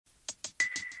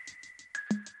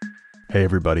Hey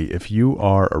everybody, if you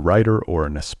are a writer or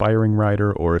an aspiring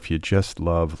writer, or if you just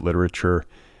love literature,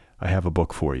 I have a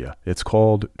book for you. It's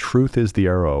called Truth is the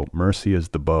Arrow, Mercy is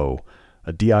the Bow,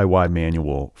 a DIY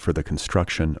manual for the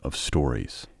construction of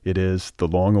stories. It is the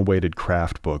long-awaited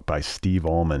craft book by Steve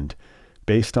Almond,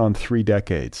 based on 3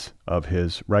 decades of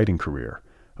his writing career,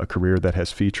 a career that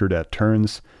has featured at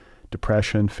turns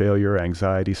depression, failure,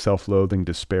 anxiety, self-loathing,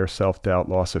 despair, self-doubt,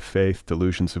 loss of faith,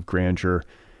 delusions of grandeur,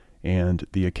 and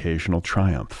the occasional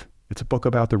triumph. It's a book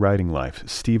about the writing life.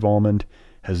 Steve Almond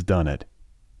has done it.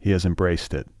 He has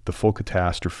embraced it, the full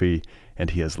catastrophe, and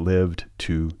he has lived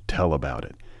to tell about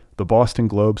it. The Boston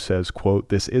Globe says, quote,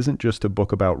 "This isn't just a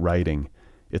book about writing,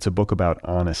 it's a book about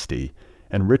honesty."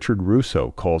 And Richard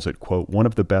Russo calls it, quote, "one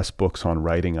of the best books on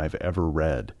writing I've ever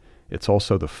read. It's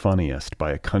also the funniest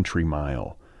by a country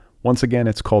mile." Once again,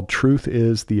 it's called Truth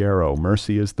is the Arrow,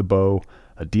 Mercy is the Bow,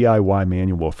 a DIY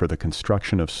manual for the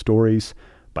construction of stories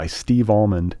by Steve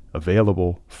Almond,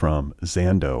 available from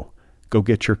Zando. Go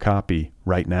get your copy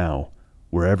right now,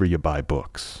 wherever you buy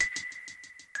books.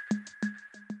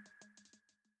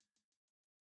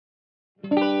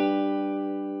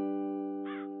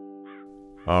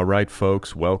 All right,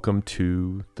 folks, welcome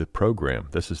to the program.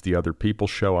 This is The Other People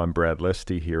Show. I'm Brad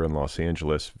Listy here in Los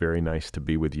Angeles. Very nice to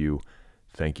be with you.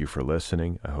 Thank you for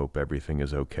listening. I hope everything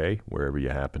is okay wherever you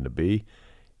happen to be.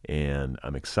 And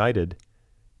I'm excited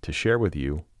to share with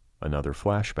you another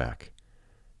flashback.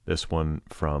 This one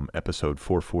from episode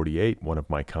 448, one of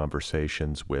my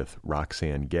conversations with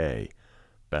Roxane Gay,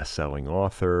 best-selling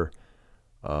author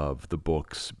of the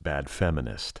books Bad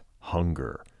Feminist,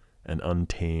 Hunger, An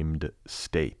Untamed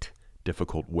State,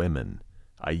 Difficult Women,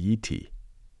 Ayiti.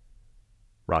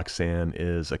 Roxane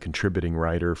is a contributing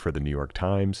writer for the New York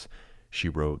Times. She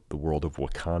wrote The World of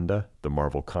Wakanda, the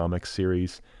Marvel Comics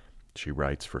series. She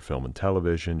writes for film and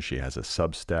television. She has a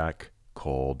Substack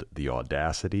called The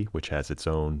Audacity, which has its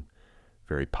own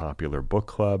very popular book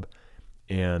club.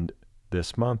 And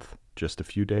this month, just a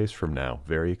few days from now,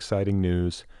 very exciting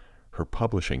news, her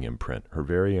publishing imprint, her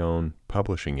very own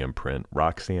publishing imprint,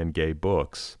 Roxane Gay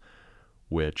Books,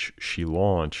 which she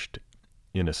launched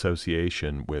in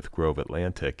association with Grove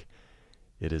Atlantic.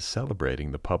 It is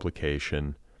celebrating the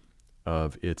publication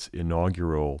of its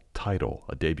inaugural title,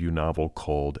 a debut novel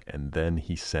called And Then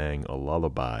He Sang a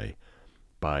Lullaby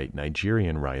by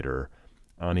Nigerian writer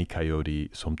Ani Kayode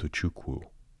Somtochukwu.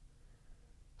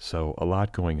 So a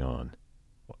lot going on,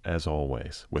 as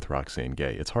always, with Roxane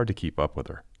Gay. It's hard to keep up with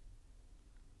her.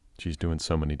 She's doing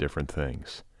so many different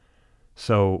things.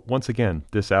 So once again,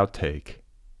 this outtake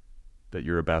that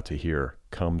you're about to hear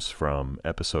comes from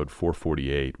episode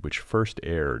 448, which first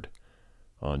aired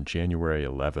on January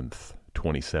 11th,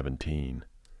 2017.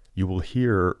 You will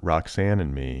hear Roxane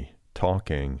and me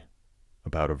talking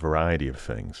about a variety of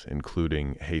things,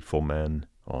 including hateful men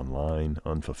online,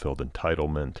 unfulfilled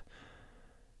entitlement,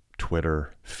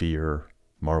 Twitter, fear,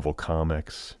 Marvel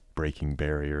Comics, breaking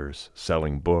barriers,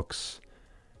 selling books,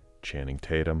 Channing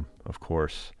Tatum, of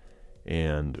course,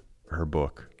 and her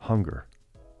book, Hunger,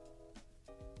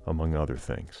 among other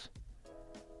things.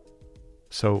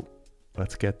 So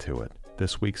let's get to it.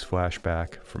 This week's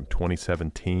flashback from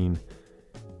 2017,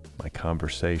 my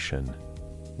conversation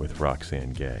with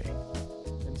Roxane Gay.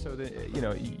 And so,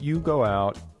 you go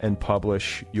out and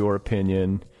publish your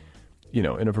opinion, in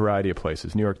a variety of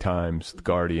places, New York Times, The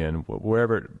Guardian,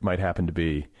 wherever it might happen to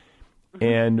be. Mm-hmm.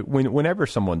 And whenever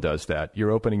someone does that,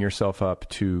 you're opening yourself up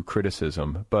to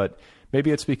criticism. But maybe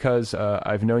it's because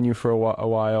I've known you for a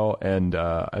while, and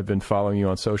I've been following you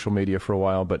on social media for a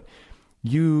while, but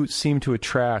you seem to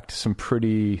attract some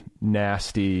pretty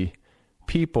nasty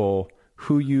people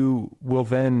who you will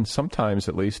then sometimes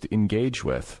at least engage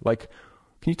with. Like,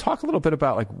 can you talk a little bit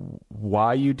about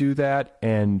why you do that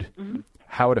and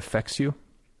how it affects you?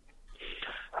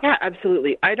 Yeah,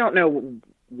 absolutely. I don't know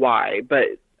why, but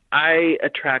I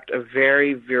attract a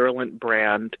very virulent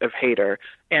brand of hater,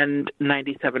 and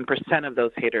 97% of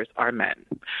those haters are men.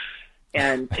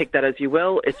 And take that as you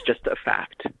will, it's just a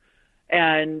fact.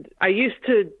 And I used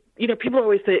to, people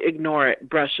always say ignore it,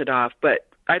 brush it off, but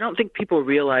I don't think people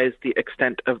realize the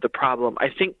extent of the problem. I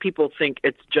think people think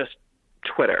it's just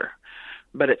Twitter,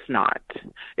 but it's not.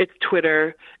 It's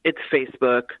Twitter, it's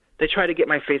Facebook. They try to get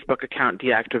my Facebook account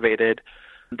deactivated.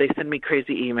 They send me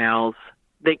crazy emails.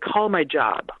 They call my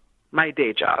job, my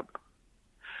day job,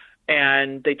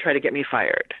 and they try to get me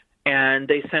fired. And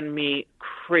they send me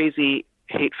crazy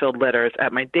hate-filled letters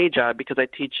at my day job because I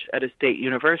teach at a state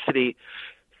university.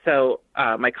 So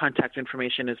my contact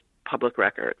information is public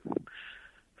record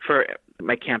for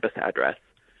my campus address.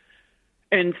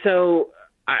 And so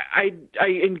I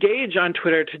engage on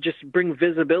Twitter to just bring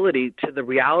visibility to the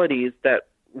realities that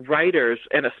writers,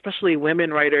 and especially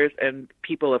women writers and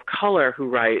people of color who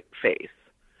write, face.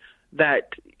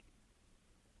 That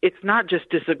it's not just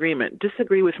disagreement.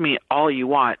 Disagree with me all you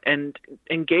want and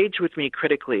engage with me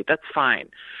critically. That's fine.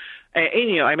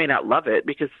 And, I may not love it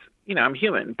because, I'm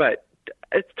human, but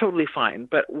it's totally fine.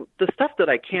 But the stuff that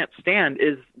I can't stand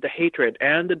is the hatred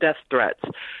and the death threats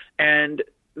and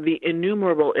the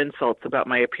innumerable insults about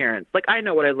my appearance. Like, I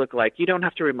know what I look like. You don't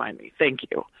have to remind me. Thank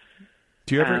you.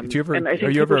 Are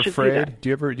you ever afraid? Do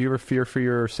you ever fear for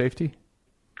your safety?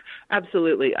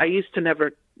 Absolutely. I used to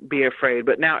never be afraid,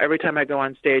 but now every time I go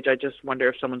on stage, I just wonder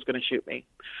if someone's going to shoot me.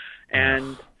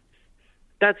 And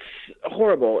that's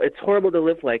horrible. It's horrible to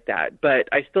live like that, but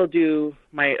I still do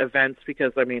my events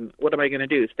because, what am I going to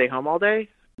do? Stay home all day?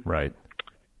 Right.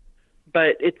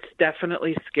 But it's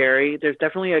definitely scary. There's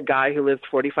definitely a guy who lives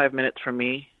 45 minutes from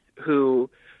me who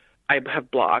I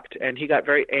have blocked, and he got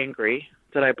very angry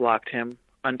that I blocked him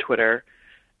on Twitter.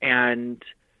 And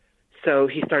so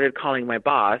he started calling my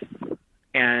boss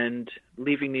and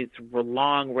leaving these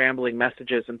long, rambling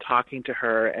messages and talking to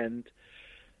her. And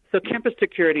so campus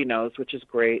security knows, which is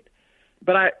great.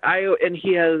 But and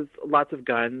he has lots of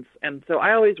guns. And so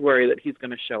I always worry that he's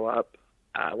going to show up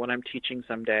when I'm teaching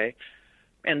someday.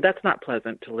 And that's not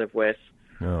pleasant to live with.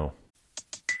 No.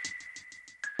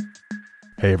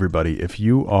 Hey, everybody. If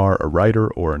you are a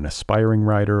writer or an aspiring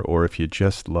writer, or if you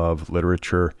just love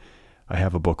literature, I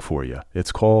have a book for you.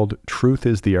 It's called Truth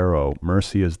is the Arrow,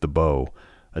 Mercy is the Bow,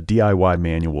 a DIY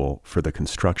manual for the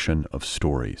construction of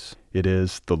stories. It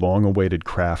is the long-awaited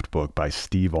craft book by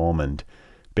Steve Almond,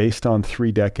 based on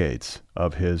 3 decades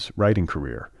of his writing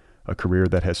career, a career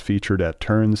that has featured at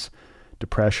turns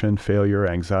depression, failure,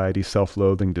 anxiety,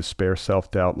 self-loathing, despair,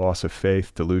 self-doubt, loss of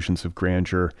faith, delusions of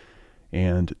grandeur,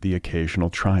 and the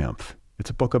occasional triumph. It's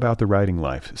a book about the writing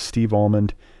life. Steve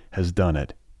Almond has done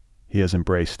it. He has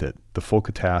embraced it, the full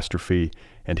catastrophe,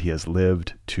 and he has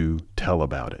lived to tell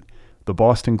about it. The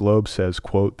Boston Globe says,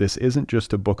 quote, "This isn't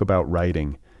just a book about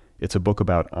writing, it's a book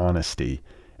about honesty."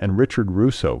 And Richard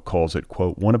Russo calls it,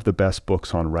 quote, "one of the best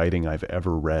books on writing I've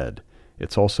ever read.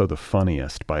 It's also the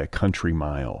funniest by a country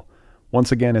mile." Once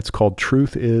again, it's called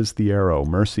Truth is the Arrow,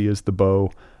 Mercy is the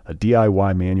Bow, a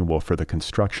DIY manual for the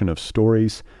construction of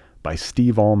stories by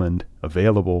Steve Almond,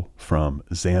 available from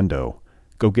Zando.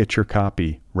 Go get your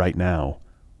copy right now,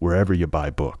 wherever you buy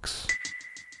books.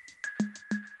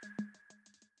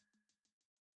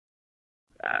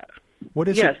 What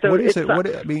is it? So what is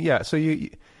it? So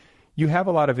you have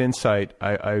a lot of insight,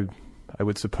 I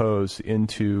would suppose,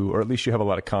 into, or at least you have a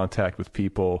lot of contact with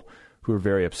people who are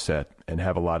very upset and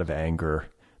have a lot of anger,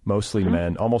 mostly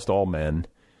men, almost all men.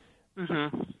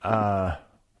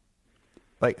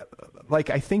 Like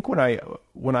I think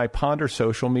when I ponder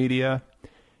social media,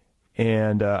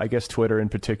 and I guess Twitter in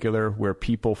particular, where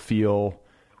people feel,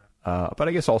 but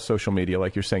I guess all social media,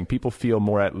 like you're saying, people feel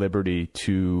more at liberty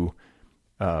to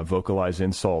vocalize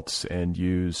insults and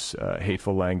use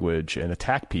hateful language and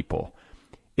attack people.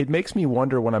 It makes me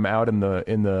wonder when I'm out in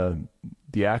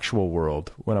the actual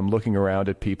world, when I'm looking around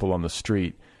at people on the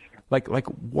street, like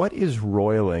what is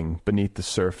roiling beneath the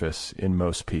surface in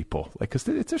most people? Like, because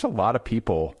there's a lot of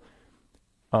people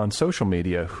on social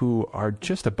media who are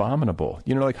just abominable.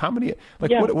 Like how many?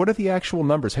 Like what are the actual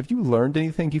numbers? Have you learned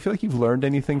anything? Do you feel like you've learned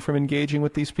anything from engaging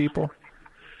with these people?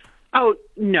 Oh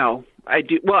no, I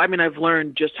do. Well, I've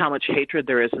learned just how much hatred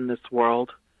there is in this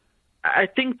world. I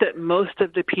think that most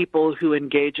of the people who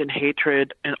engage in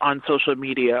hatred on social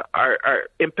media are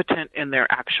impotent in their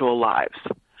actual lives.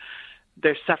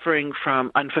 They're suffering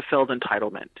from unfulfilled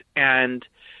entitlement. And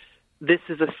this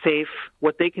is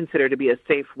what they consider to be a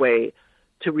safe way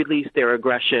to release their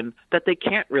aggression that they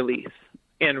can't release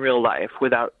in real life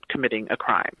without committing a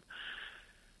crime.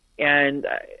 And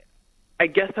I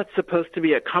guess that's supposed to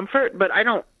be a comfort, but I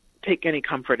don't take any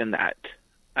comfort in that.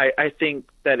 I think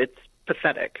that it's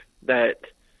pathetic that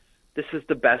this is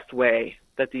the best way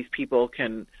that these people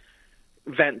can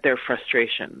vent their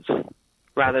frustrations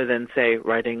rather than, say,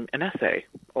 writing an essay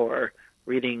or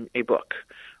reading a book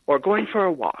or going for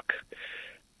a walk.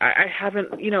 I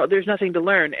haven't, there's nothing to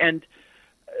learn. And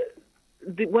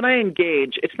when I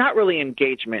engage, it's not really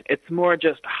engagement. It's more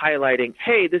just highlighting,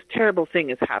 hey, this terrible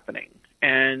thing is happening,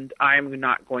 and I'm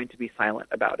not going to be silent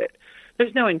about it.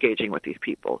 There's no engaging with these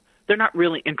people. They're not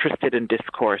really interested in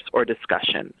discourse or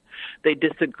discussion. They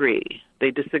disagree.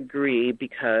 They disagree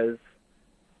because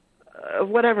of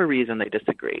whatever reason they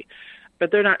disagree.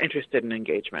 But they're not interested in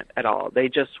engagement at all. They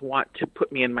just want to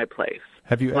put me in my place.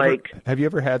 Have you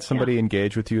ever had somebody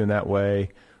engage with you in that way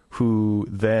who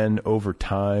then over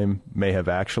time may have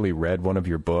actually read one of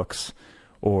your books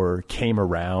or came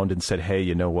around and said, hey,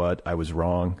 you know what, I was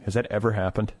wrong? Has that ever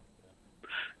happened?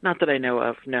 Not that I know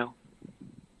of, no.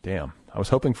 Damn. I was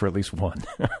hoping for at least one.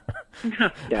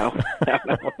 No.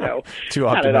 Too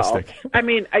optimistic. Not at all. I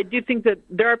mean, I do think that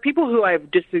there are people who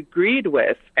I've disagreed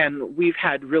with, and we've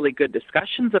had really good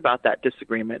discussions about that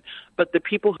disagreement. But the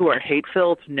people who are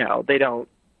hate-filled, no, they don't.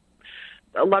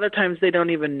 A lot of times they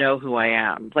don't even know who I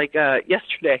am. Like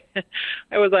yesterday,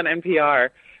 I was on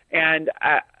NPR, and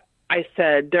I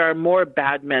said, there are more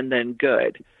bad men than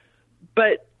good.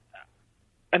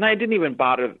 And I didn't even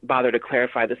bother to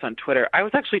clarify this on Twitter. I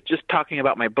was actually just talking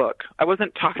about my book. I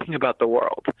wasn't talking about the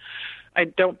world. I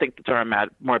don't think that there are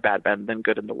more bad men than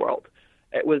good in the world.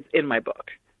 It was in my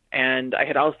book. And I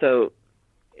had also,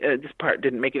 this part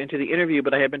didn't make it into the interview,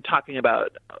 but I had been talking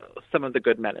about some of the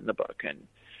good men in the book and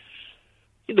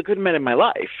the good men in my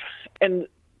life. And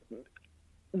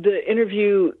the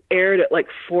interview aired at like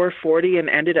 4:40 and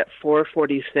ended at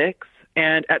 4:46.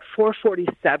 And at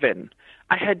 4:47,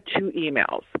 I had 2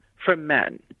 emails from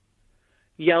men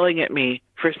yelling at me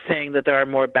for saying that there are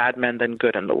more bad men than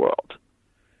good in the world.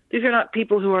 These are not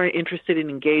people who are interested in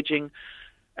engaging.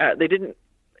 They didn't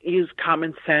use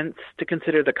common sense to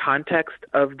consider the context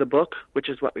of the book, which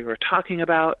is what we were talking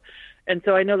about. And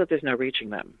so I know that there's no reaching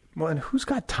them. Well, and who's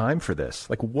got time for this?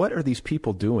 Like, what are these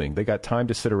people doing? They got time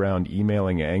to sit around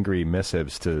emailing angry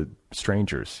missives to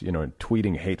strangers, and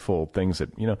tweeting hateful things that,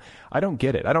 I don't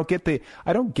get it. I don't get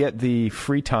the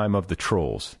free time of the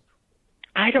trolls.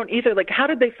 I don't either. Like, how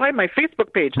did they find my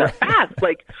Facebook page that fast?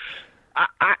 Like,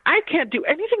 I can't do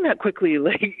anything that quickly.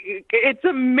 Like, it's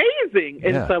amazing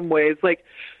in some ways. Like,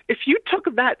 if you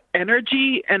took that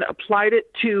energy and applied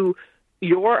it to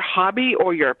your hobby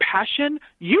or your passion,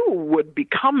 you would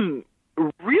become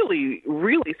really,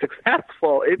 really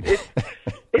successful.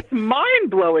 It's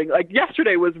mind-blowing. Like,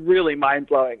 yesterday was really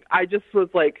mind-blowing. I just was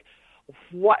like,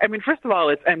 what? I mean, first of all,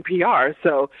 it's NPR,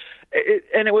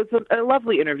 and it was a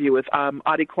lovely interview with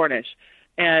Audie Cornish.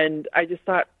 And I just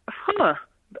thought,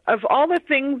 of all the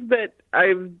things that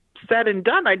I've said and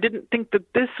done, I didn't think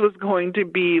that this was going to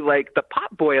be like the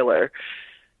pot boiler.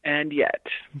 And yet.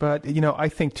 But, I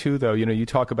think too, though, you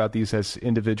talk about these as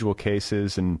individual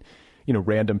cases and,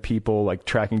 random people like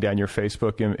tracking down your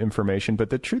Facebook information.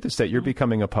 But the truth is that you're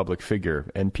becoming a public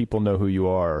figure and people know who you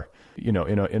are, in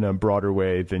a broader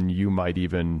way than you might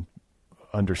even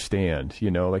understand.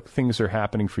 Like things are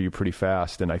happening for you pretty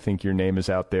fast. And I think your name is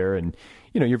out there and,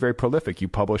 you're very prolific. You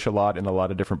publish a lot in a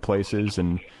lot of different places.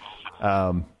 And,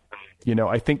 I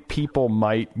think people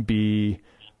might be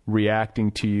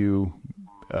reacting to you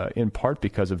in part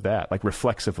because of that, like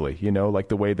reflexively, like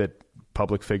the way that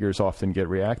public figures often get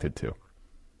reacted to.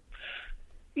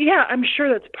 Yeah, I'm sure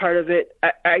that's part of it.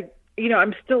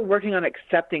 I'm still working on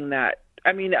accepting that.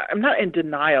 I mean, I'm not in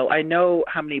denial. I know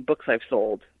how many books I've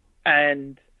sold.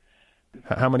 And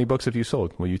how many books have you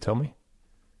sold? Will you tell me?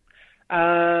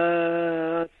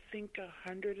 I think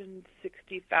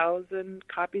 160,000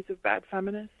 copies of Bad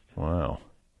Feminist. Wow.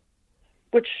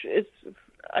 Which is,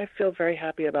 I feel very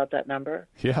happy about that number.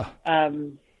 Yeah.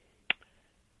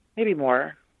 Maybe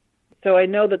more. So I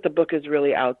know that the book is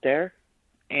really out there,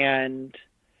 and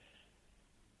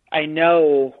I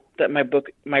know that my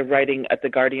writing at The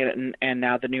Guardian and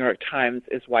now the New York Times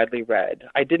is widely read.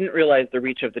 I didn't realize the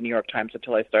reach of the New York Times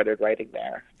until I started writing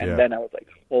there. And then I was like,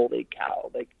 holy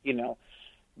cow. Like,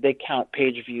 they count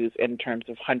page views in terms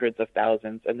of hundreds of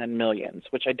thousands and then millions,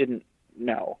 which I didn't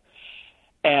know.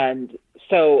 And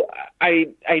so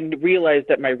I realized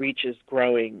that my reach is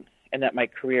growing and that my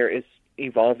career is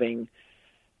evolving.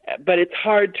 But it's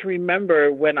hard to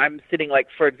remember when I'm sitting, like,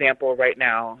 for example, right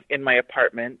now in my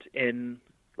apartment in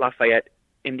Lafayette,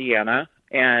 Indiana,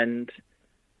 and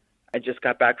I just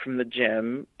got back from the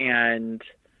gym, and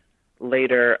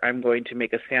later I'm going to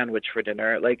make a sandwich for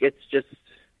dinner. Like, it's just,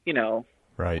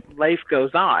 right. Life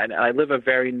goes on. I live a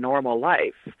very normal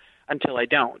life until I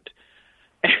don't.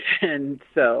 And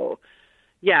so,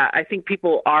 yeah, I think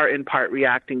people are in part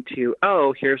reacting to,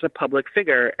 oh, here's a public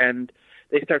figure, and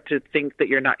they start to think that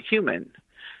you're not human.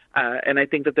 And I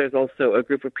think that there's also a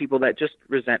group of people that just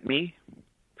resent me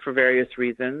for various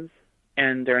reasons,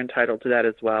 and they're entitled to that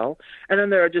as well. And then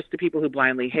there are just the people who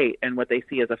blindly hate and what they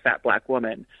see as a fat black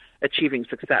woman achieving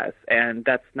success, and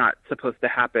that's not supposed to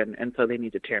happen, and so they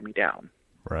need to tear me down.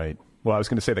 Right. Well, I was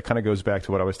going to say that kind of goes back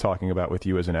to what I was talking about with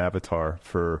you as an avatar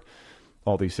for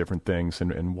all these different things.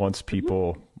 And once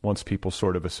people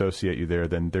sort of associate you there,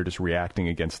 then they're just reacting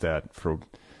against that for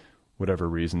whatever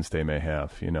reasons they may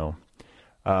have,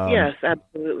 Yes,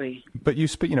 absolutely. But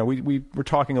we were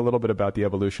talking a little bit about the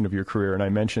evolution of your career, and I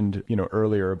mentioned,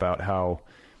 earlier about how,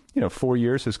 4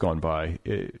 years has gone by.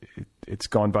 It's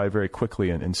gone by very quickly,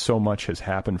 and so much has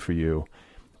happened for you.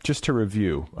 Just to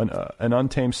review, An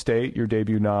Untamed State, your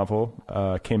debut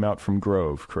novel, came out from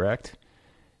Grove, correct?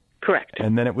 Correct.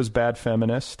 And then it was Bad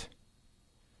Feminist.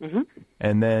 Mm-hmm.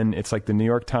 And then it's like the New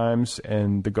York Times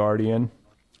and The Guardian.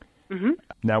 Mm-hmm.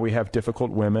 Now we have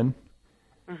Difficult Women.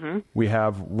 Mm-hmm. We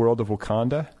have World of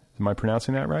Wakanda. Am I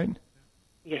pronouncing that right?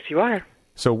 Yes, you are.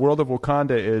 So World of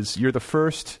Wakanda is, you're the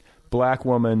first black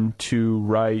woman to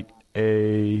write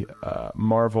a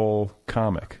Marvel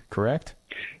comic, correct?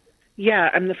 Yeah,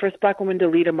 I'm the first black woman to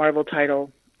lead a Marvel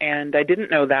title, and I didn't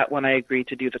know that when I agreed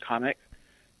to do the comic.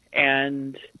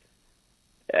 And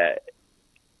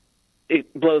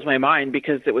it blows my mind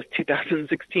because it was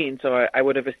 2016, so I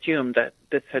would have assumed that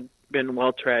this had been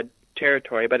well-tread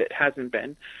territory, but it hasn't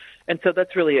been. And so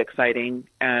that's really exciting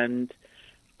and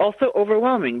also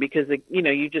overwhelming because,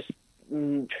 you just,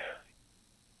 to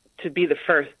be the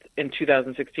first in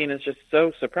 2016 is just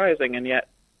so surprising, and yet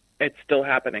it's still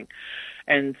happening.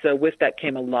 And so with that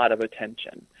came a lot of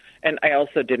attention. And I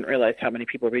also didn't realize how many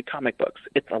people read comic books.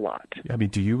 It's a lot. I mean,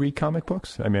 do you read comic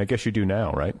books? I mean, I guess you do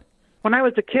now, right? When I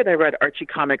was a kid, I read Archie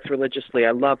comics religiously.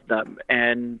 I loved them.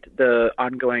 And the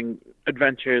ongoing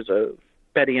adventures of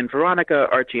Betty and Veronica,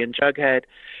 Archie and Jughead.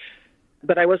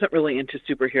 But I wasn't really into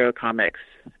superhero comics.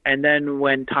 And then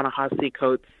when Ta-Nehisi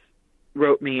Coates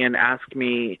wrote me and asked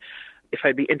me if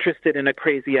I'd be interested in a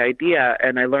crazy idea,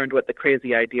 and I learned what the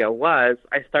crazy idea was,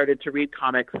 I started to read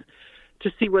comics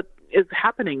to see what is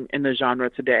happening in the genre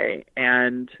today.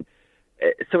 And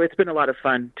so it's been a lot of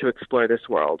fun to explore this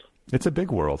world. It's a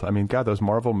big world. I mean, God, those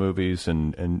Marvel movies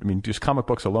and I mean, just comic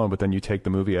books alone, but then you take the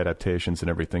movie adaptations and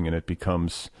everything, and it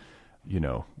becomes,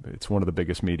 it's one of the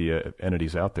biggest media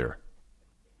entities out there.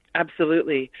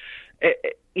 Absolutely.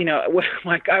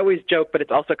 Like I always joke, but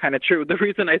it's also kind of true. The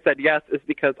reason I said yes is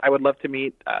because I would love to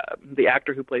meet the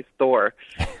actor who plays Thor.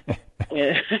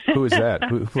 Who is that?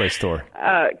 Who plays Thor?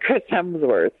 Chris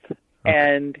Hemsworth. Okay.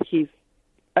 And he's,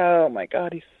 oh my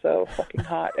God, he's so fucking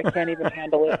hot. I can't even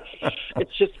handle it.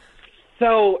 It's just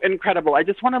so incredible. I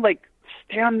just want to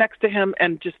stand next to him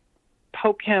and just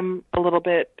poke him a little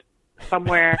bit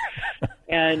somewhere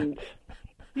and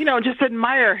just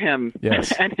admire him.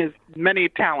 Yes. And his many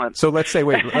talents. So let's say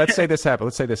this happens.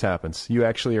 Let's say this happens. You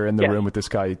actually are in the room with this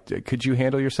guy. Could you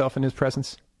handle yourself in his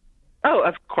presence? Oh,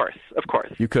 of course.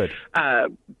 You could.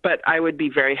 But I would be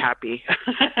very happy.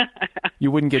 You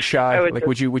wouldn't get shy?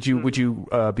 Would you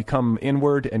become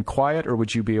inward and quiet, or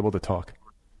would you be able to talk?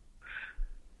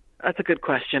 That's a good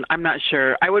question. I'm not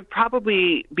sure. I would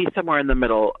probably be somewhere in the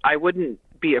middle. I wouldn't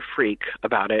be a freak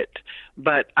about it,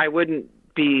 but I wouldn't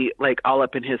be all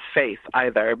up in his face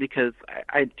either, because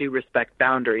I do respect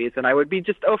boundaries, and I would be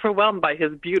just overwhelmed by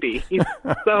his beauty. He's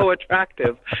so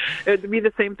attractive. It would be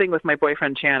the same thing with my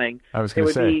boyfriend Channing. I was going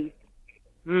to say.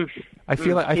 I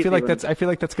feel like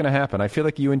that's going to happen. I feel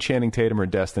like you and Channing Tatum are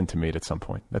destined to meet at some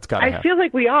point. That's got to happen. I feel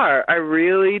like we are. I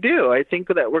really do. I think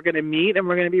that we're going to meet and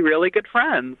we're going to be really good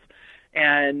friends.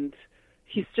 And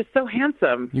he's just so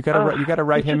handsome. You got to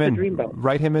write him in.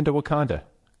 Write him into Wakanda.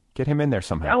 Get him in there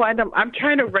somehow. Oh, I'm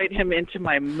trying to write him into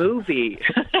my movie.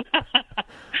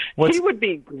 He would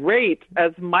be great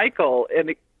as Michael,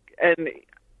 and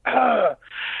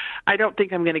I don't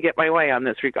think I'm going to get my way on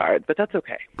this regard, but that's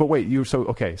okay. But wait,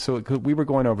 so we were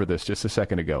going over this just a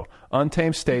second ago.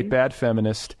 Untamed State, Bad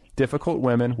Feminist, Difficult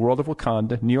Women, World of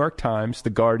Wakanda, New York Times,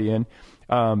 The Guardian.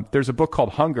 There's a book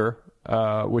called Hunger,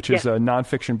 which is a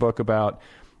nonfiction book about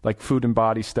food and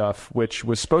body stuff, which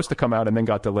was supposed to come out and then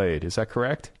got delayed. Is that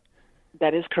correct?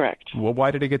 That is correct. Well,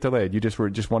 why did it get delayed? You just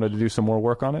wanted to do some more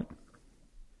work on it?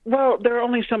 Well, there are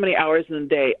only so many hours in the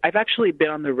day. I've actually been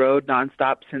on the road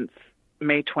nonstop since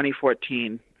May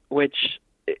 2014, which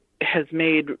has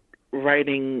made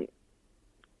writing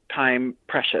time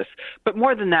precious. But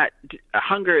more than that,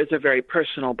 Hunger is a very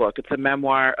personal book. It's a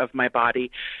memoir of my body.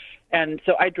 And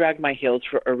so I dragged my heels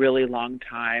for a really long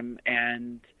time,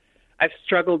 and I've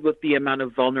struggled with the amount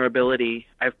of vulnerability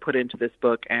I've put into this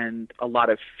book and a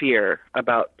lot of fear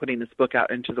about putting this book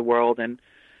out into the world and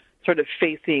sort of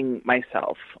facing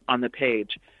myself on the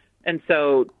page. And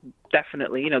so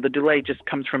definitely, the delay just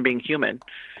comes from being human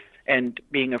and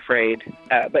being afraid.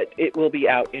 But it will be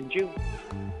out in June.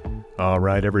 All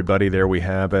right, everybody, there we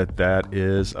have it. That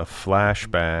is a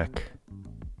flashback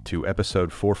to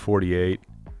episode 448,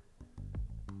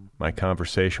 my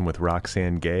conversation with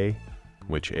Roxane Gay,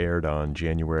 which aired on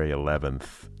January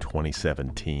 11th,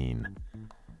 2017.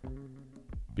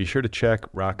 Be sure to check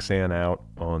Roxane out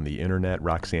on the internet,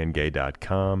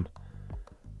 roxanegay.com.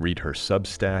 Read her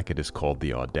Substack. It is called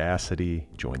The Audacity.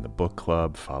 Join the book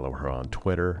club. Follow her on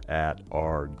Twitter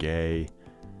 @rgay.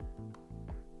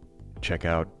 Check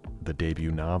out the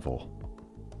debut novel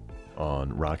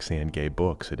on Roxane Gay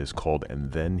Books. It is called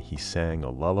And Then He Sang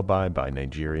a Lullaby by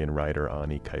Nigerian writer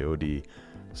Ani Kayode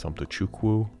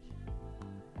Somtochukwu.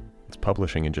 It's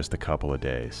publishing in just a couple of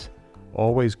days.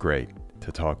 Always great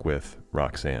to talk with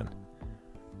Roxane.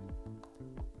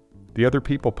 The Other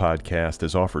People podcast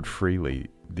is offered freely.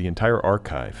 The entire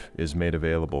archive is made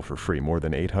available for free. More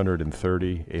than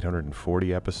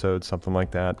 840 episodes, something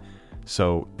like that.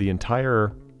 So the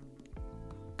entire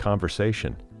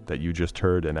conversation that you just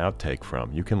heard an outtake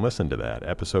from, you can listen to that.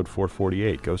 Episode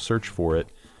 448. Go search for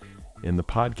it in the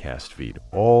podcast feed.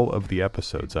 All of the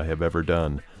episodes I have ever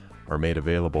done are made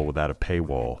available without a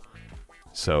paywall.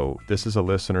 So this is a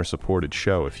listener-supported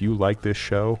show. If you like this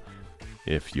show,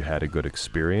 if you had a good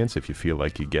experience, if you feel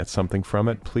like you get something from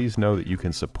it, please know that you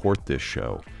can support this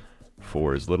show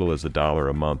for as little as $1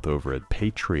 a month over at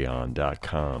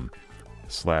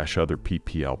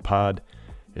patreon.com/otherpplpod.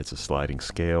 It's a sliding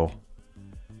scale.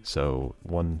 So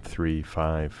 1, 3,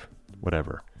 5,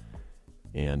 whatever.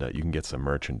 And you can get some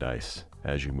merchandise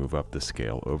as you move up the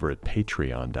scale over at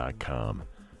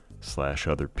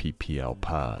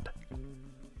patreon.com/otherpplpod.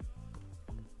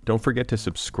 Don't forget to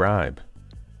subscribe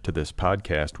to this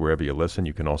podcast wherever you listen.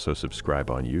 You can also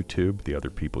subscribe on YouTube, the Other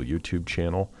People YouTube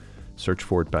channel. Search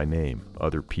for it by name,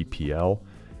 Other PPL.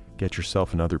 Get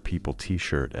yourself an Other People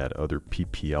t-shirt at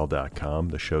otherppl.com,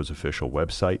 the show's official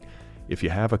website. If you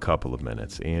have a couple of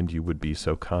minutes, and you would be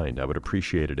so kind, I would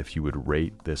appreciate it if you would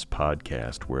rate this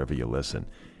podcast wherever you listen.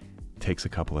 It takes a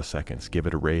couple of seconds. Give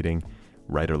it a rating,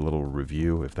 write a little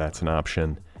review if that's an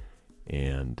option,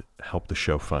 and help the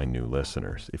show find new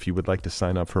listeners. If you would like to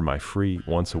sign up for my free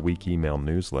once-a-week email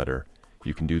newsletter,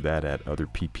 you can do that at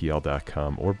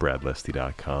otherppl.com or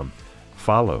bradlisty.com.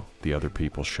 Follow The Other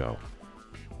People Show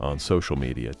on social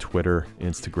media, Twitter,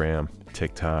 Instagram,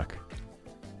 TikTok.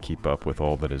 Keep up with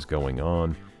all that is going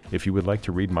on. If you would like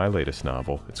to read my latest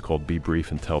novel, it's called Be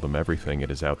Brief and Tell Them Everything.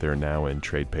 It is out there now in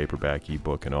trade paperback,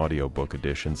 ebook, and audiobook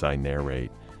editions. I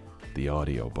narrate the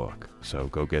audiobook, so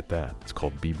go get that. It's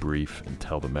called Be Brief and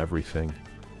Tell Them Everything.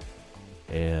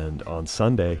 And on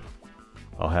Sunday,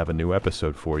 I'll have a new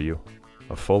episode for you,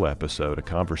 a full episode, a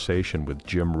conversation with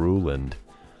Jim Ruland,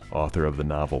 author of the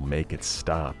novel Make It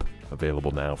Stop,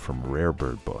 available now from Rare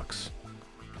Bird Books.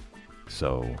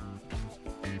 So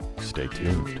stay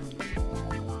tuned.